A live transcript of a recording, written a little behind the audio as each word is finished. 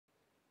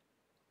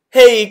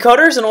Hey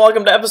coders, and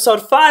welcome to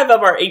episode 5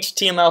 of our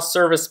HTML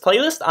service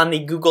playlist on the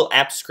Google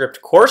Apps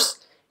Script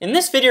course. In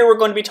this video we're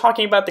going to be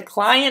talking about the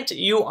client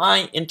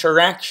UI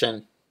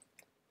interaction.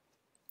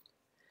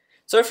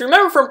 So if you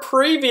remember from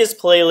previous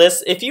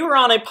playlists, if you were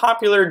on a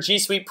popular G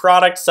Suite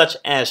product such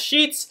as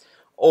Sheets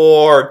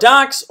or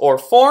Docs or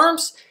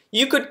Forms,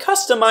 you could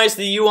customize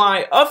the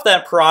UI of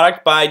that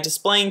product by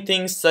displaying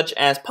things such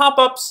as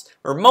pop-ups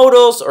or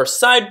modals or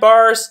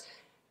sidebars,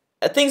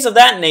 things of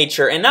that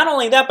nature. And not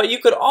only that, but you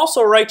could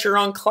also write your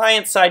own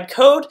client-side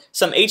code,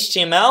 some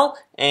HTML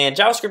and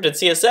JavaScript and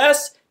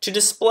CSS to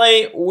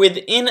display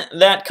within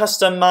that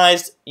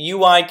customized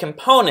UI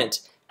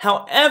component.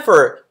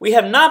 However, we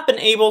have not been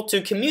able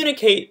to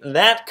communicate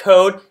that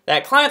code,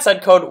 that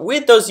client-side code,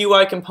 with those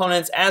UI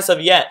components as of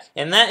yet.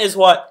 And that is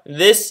what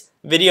this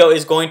video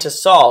is going to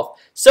solve.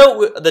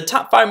 So the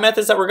top 5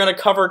 methods that we're going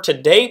to cover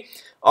today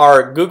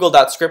are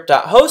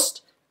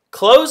google.script.host,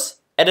 close,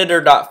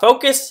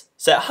 editor.focus,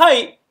 set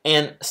height,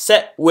 and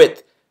set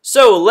width.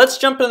 So let's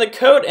jump into the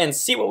code and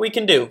see what we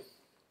can do.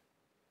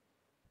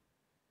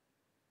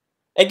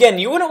 Again,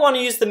 you wouldn't want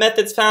to use the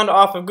methods found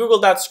off of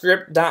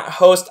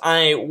google.script.host on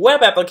a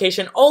web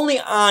application, only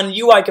on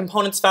UI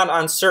components found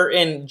on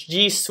certain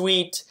G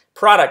Suite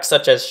products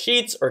such as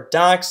Sheets or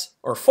Docs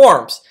or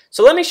Forms.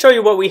 So let me show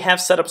you what we have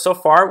set up so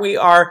far. We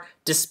are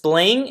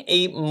displaying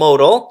a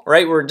modal,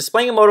 right? We're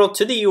displaying a modal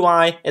to the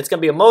UI. It's going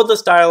to be a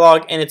modeless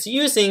dialog, and it's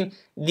using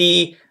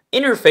the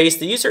interface,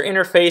 the user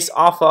interface,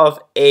 off of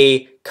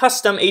a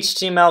custom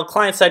HTML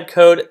client-side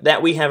code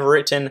that we have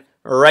written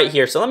right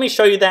here. So let me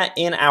show you that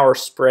in our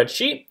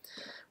spreadsheet.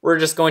 We're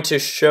just going to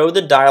show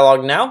the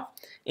dialog now,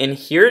 and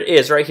here it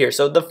is right here.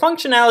 So the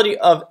functionality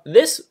of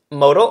this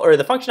modal, or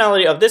the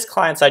functionality of this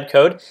client-side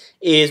code,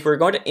 is we're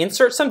going to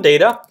insert some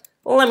data.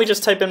 Let me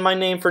just type in my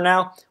name for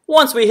now.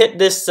 Once we hit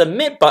this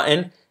submit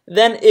button,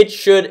 then it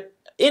should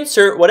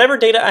insert whatever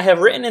data I have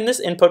written in this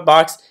input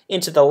box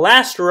into the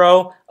last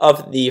row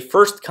of the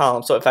first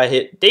column. So if I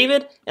hit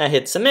David and I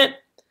hit submit,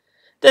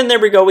 then there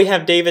we go. We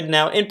have David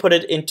now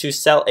inputted into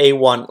cell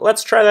A1.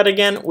 Let's try that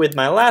again with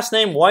my last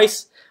name,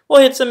 Weiss.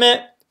 We'll hit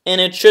submit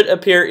and it should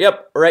appear,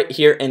 yep, right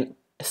here in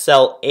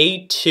cell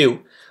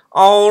A2.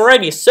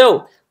 Alrighty,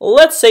 so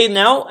let's say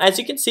now, as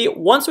you can see,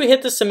 once we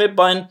hit the submit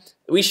button,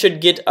 we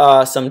should get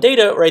some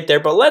data right there.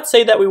 But let's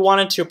say that we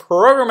wanted to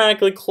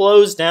programmatically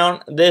close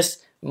down this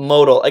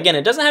modal. Again,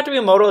 it doesn't have to be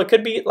a modal, it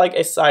could be like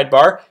a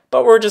sidebar,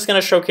 but we're just going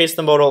to showcase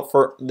the modal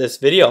for this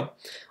video.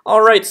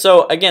 Alright,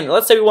 so again,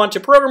 let's say we want to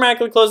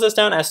programmatically close this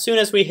down as soon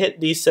as we hit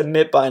the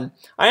submit button.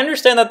 I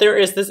understand that there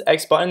is this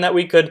X button that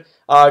we could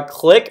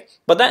click,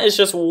 but that is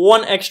just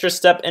one extra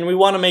step, and we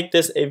want to make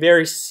this a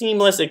very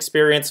seamless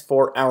experience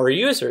for our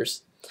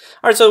users.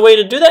 Alright, so the way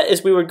to do that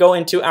is we would go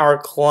into our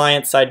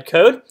client-side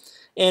code,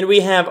 and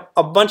we have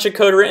a bunch of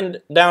code written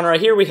down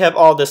right here. We have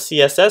all the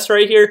CSS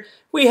right here.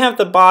 We have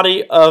the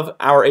body of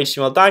our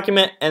HTML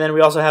document, and then we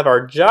also have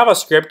our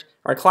JavaScript,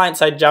 our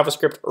client-side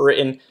JavaScript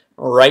written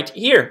right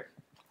here.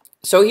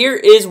 So here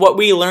is what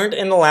we learned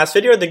in the last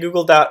video, the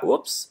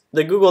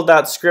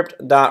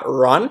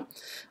google.script.run.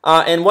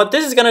 And what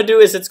this is going to do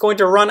is it's going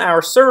to run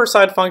our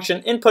server-side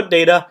function input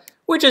data,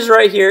 which is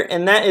right here,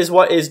 and that is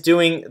what is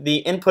doing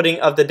the inputting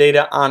of the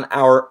data on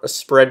our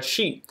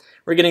spreadsheet.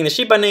 We're getting the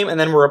sheet by name, and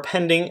then we're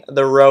appending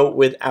the row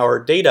with our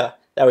data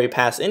that we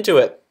pass into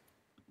it.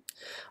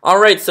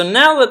 Alright, so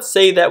now let's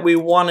say that we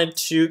wanted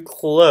to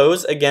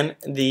close, again,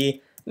 the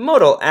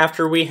modal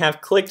after we have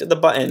clicked the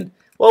button.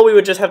 Well, we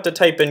would just have to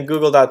type in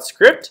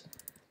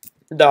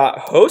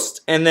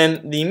google.script.host, and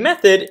then the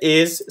method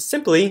is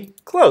simply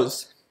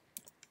close.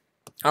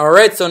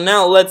 Alright, so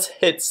now let's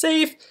hit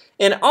save.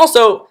 And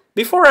also,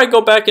 before I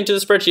go back into the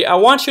spreadsheet, I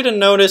want you to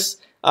notice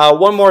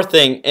one more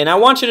thing, and I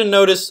want you to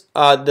notice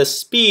the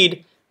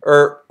speed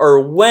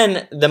or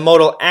when the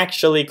modal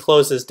actually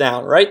closes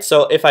down, right?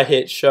 So if I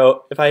hit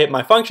show, if I hit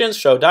my functions,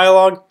 show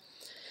dialog,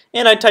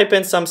 and I type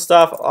in some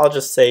stuff, I'll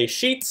just say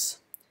sheets.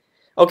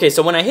 Okay,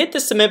 so when I hit the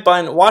submit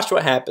button, watch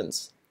what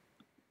happens.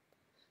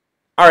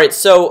 Alright,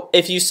 so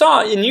if you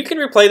saw, and you can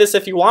replay this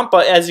if you want,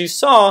 but as you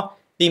saw,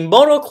 the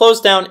modal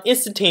closed down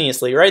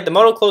instantaneously, right? The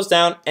modal closed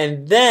down,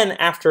 and then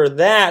after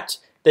that,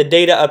 the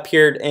data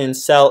appeared in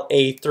cell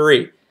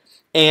A3.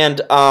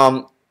 And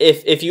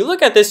if you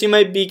look at this, you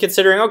might be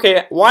considering,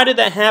 okay, why did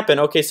that happen?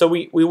 Okay, so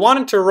we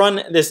wanted to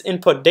run this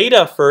input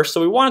data first, so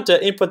we wanted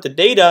to input the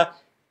data,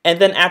 and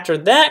then after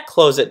that,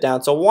 close it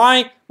down. So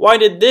why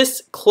did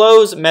this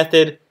close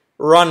method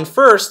run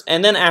first,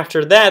 and then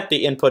after that,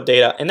 the input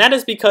data? And that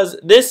is because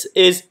this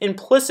is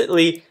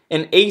implicitly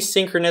an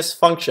asynchronous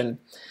function.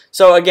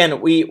 So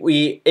again,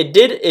 it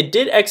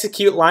did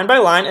execute line by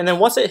line, and then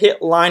once it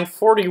hit line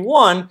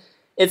 41,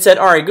 it said,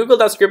 all right,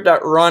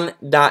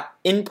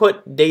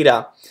 google.script.run.input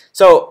data.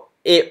 So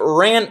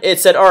it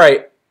said, all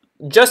right,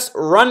 just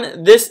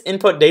run this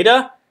input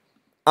data.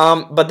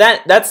 But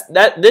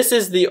this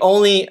is the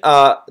only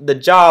the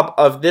job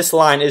of this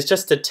line is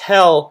just to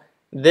tell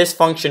this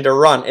function to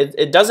run.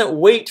 It doesn't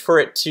wait for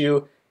it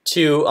to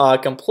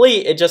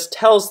complete. It just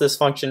tells this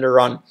function to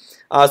run.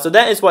 So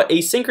that is what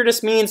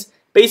asynchronous means.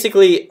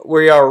 basically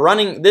we are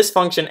running this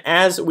function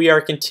as we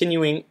are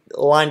continuing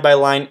line by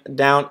line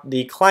down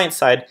the client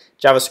side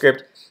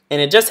JavaScript,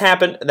 and it just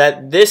happened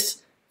that this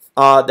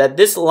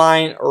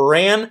line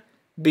ran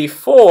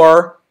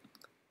before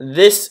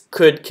this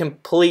could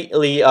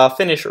completely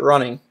finish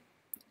running.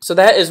 So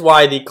that is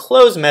why the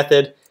close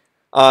method,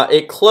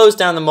 it closed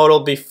down the modal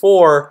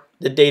before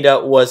the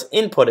data was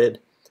inputted,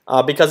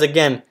 because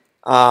again,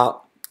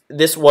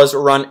 this was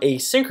run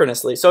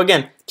asynchronously. So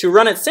again, to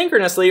run it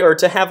synchronously or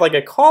to have like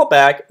a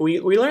callback, we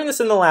learned this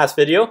in the last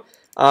video,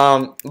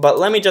 but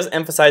let me just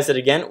emphasize it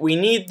again. We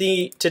need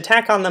to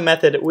tack on the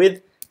method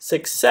with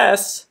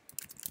success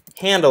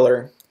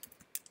handler.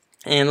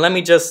 And let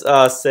me just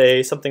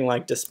say something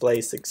like display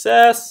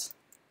success.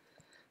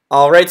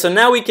 Alright, so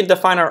now we can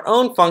define our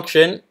own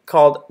function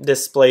called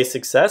display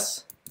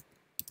success.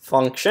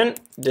 Function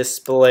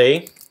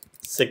display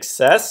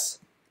success.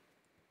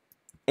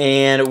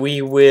 And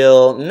we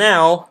will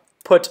now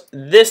put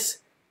this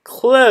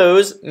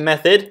close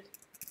method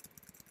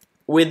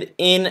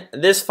within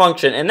this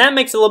function. And that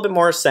makes a little bit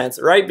more sense,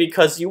 right?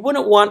 Because you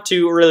wouldn't want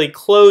to really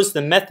close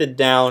the method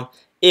down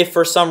if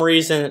for some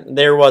reason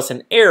there was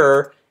an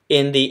error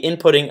in the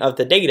inputting of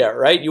the data,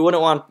 right? You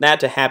wouldn't want that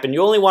to happen.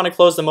 You only want to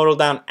close the modal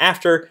down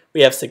after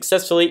we have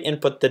successfully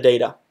input the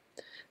data.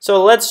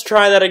 So let's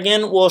try that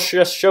again. We'll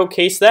just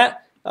showcase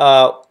that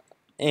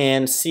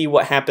and see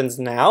what happens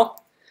now.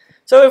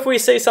 So if we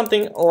say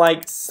something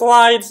like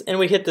slides and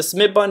we hit the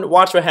submit button,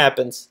 watch what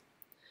happens.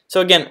 So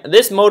again,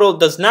 this modal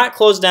does not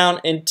close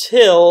down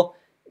until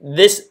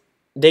this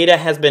data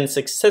has been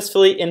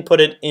successfully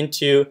inputted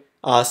into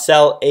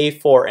cell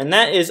A4, and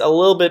that is a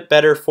little bit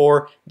better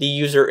for the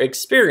user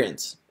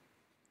experience.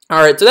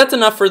 Alright, so that's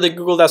enough for the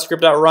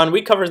google.script.run.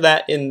 We covered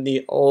that in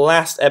the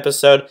last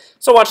episode,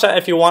 so watch that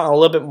if you want a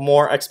little bit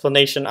more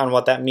explanation on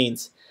what that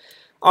means.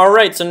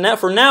 Alright, so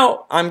for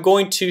now, I'm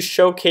going to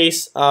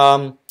showcase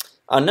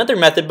another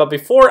method, but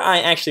before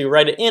I actually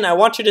write it in, I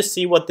want you to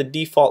see what the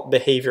default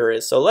behavior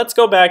is. So let's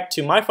go back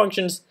to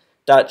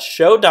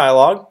myfunctions.show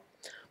dialog.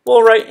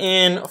 We'll write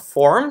in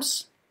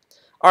forms.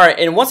 Alright,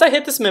 and once I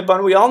hit the submit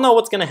button, we all know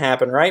what's going to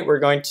happen, right? We're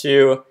going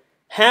to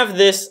have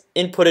this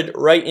inputted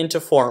right into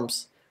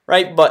forms,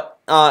 right? But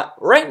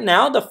right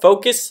now, the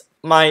focus,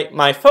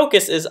 my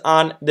focus is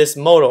on this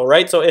modal,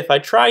 right? So if I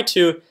try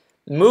to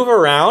move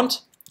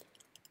around,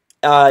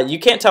 you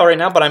can't tell right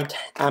now, but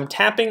I'm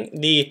tapping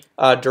the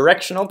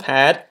directional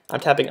pad.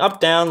 I'm tapping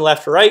up, down,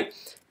 left, right,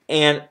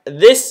 and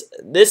this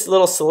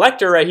little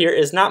selector right here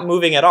is not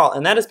moving at all,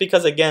 and that is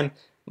because again,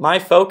 my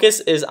focus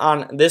is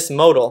on this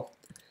modal.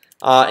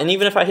 And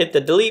even if I hit the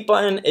delete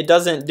button, it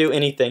doesn't do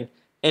anything.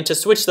 And to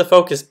switch the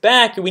focus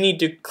back, we need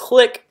to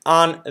click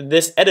on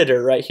this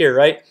editor right here,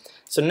 right?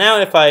 So now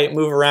if I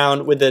move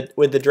around with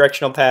the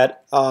directional pad,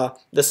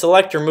 the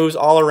selector moves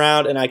all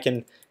around, and I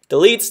can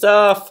delete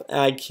stuff.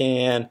 I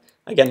can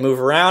again move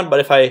around. But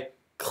if I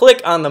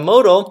click on the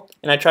modal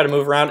and I try to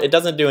move around, it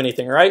doesn't do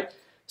anything, right?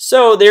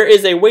 So there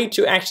is a way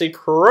to actually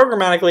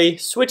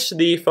programmatically switch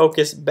the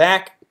focus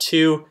back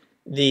to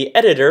the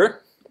editor.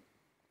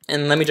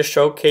 And let me just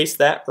showcase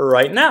that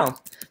right now.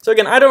 So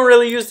again, I don't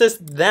really use this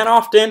that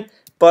often,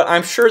 but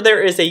I'm sure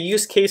there is a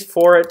use case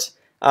for it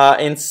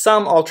in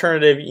some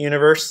alternative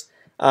universe.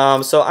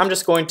 So I'm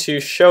just going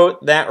to show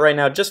that right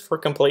now just for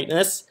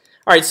completeness.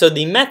 Alright, so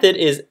the method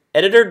is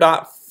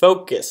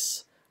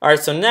editor.focus. Alright,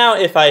 so now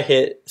if I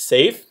hit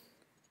save,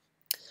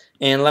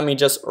 and let me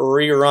just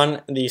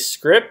rerun the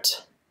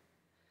script.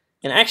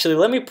 And actually,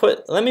 let me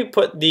put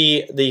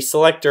the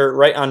selector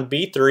right on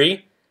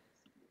B3.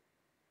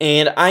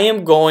 And I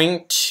am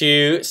going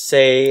to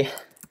say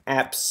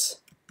apps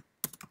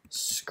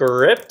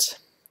script.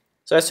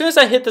 So as soon as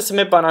I hit the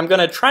submit button, I'm going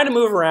to try to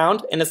move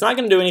around, and it's not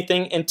going to do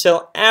anything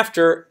until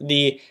after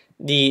the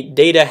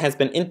data has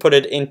been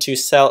inputted into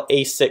cell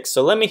A6.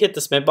 So let me hit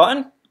the submit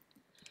button,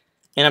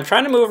 and I'm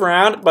trying to move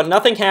around, but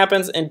nothing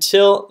happens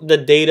until the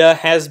data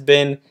has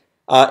been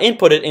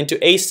inputted into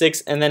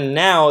A6, and then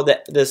now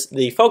that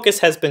the focus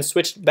has been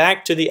switched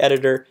back to the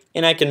editor,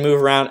 and I can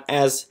move around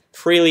as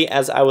freely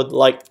as I would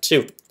like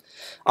to.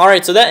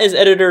 Alright, so that is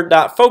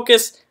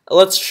editor.focus.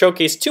 Let's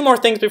showcase two more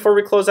things before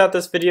we close out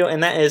this video,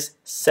 and that is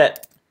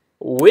set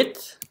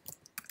width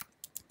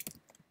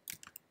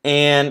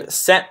and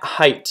set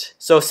height.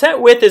 So set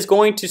width is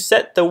going to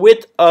set the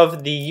width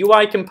of the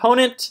UI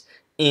component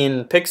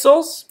in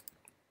pixels,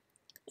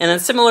 and then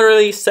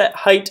similarly set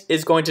height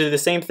is going to do the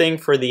same thing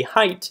for the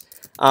height,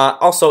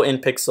 also in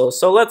pixels.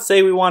 So let's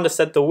say we want to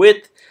set the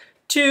width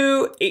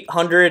to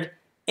 800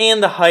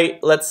 and the height,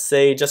 let's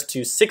say, just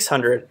to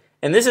 600.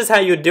 And this is how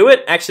you would do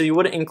it. Actually, you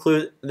wouldn't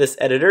include this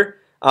editor.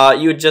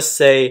 You would just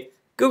say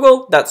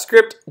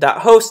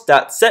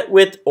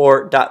google.script.host.setWidth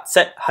or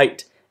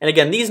 .setHeight. And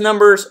again, these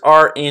numbers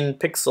are in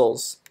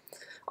pixels.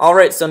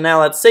 Alright, so now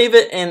let's save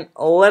it, and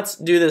let's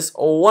do this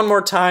one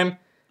more time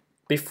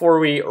before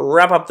we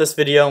wrap up this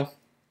video.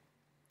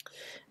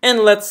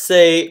 And let's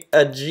say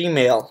a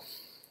Gmail.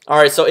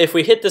 Alright, so if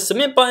we hit the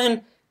submit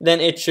button,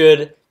 then it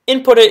should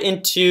input it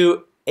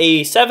into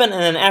A7, and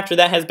then after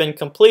that has been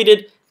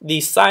completed,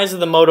 the size of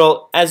the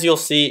modal, as you'll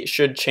see,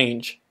 should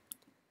change.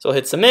 So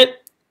hit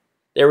submit.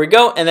 There we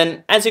go. And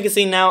then as you can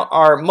see now,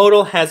 our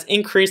modal has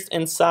increased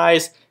in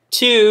size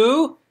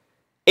to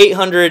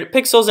 800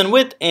 pixels in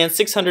width and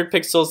 600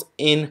 pixels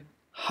in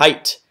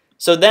height.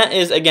 So that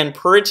is, again,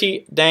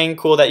 pretty dang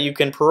cool that you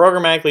can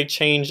programmatically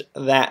change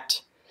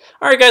that.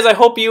 Alright guys, I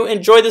hope you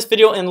enjoyed this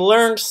video and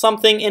learned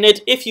something in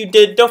it. If you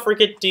did, don't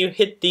forget to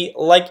hit the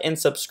like and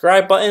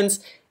subscribe buttons,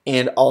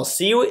 and I'll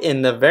see you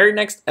in the very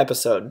next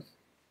episode.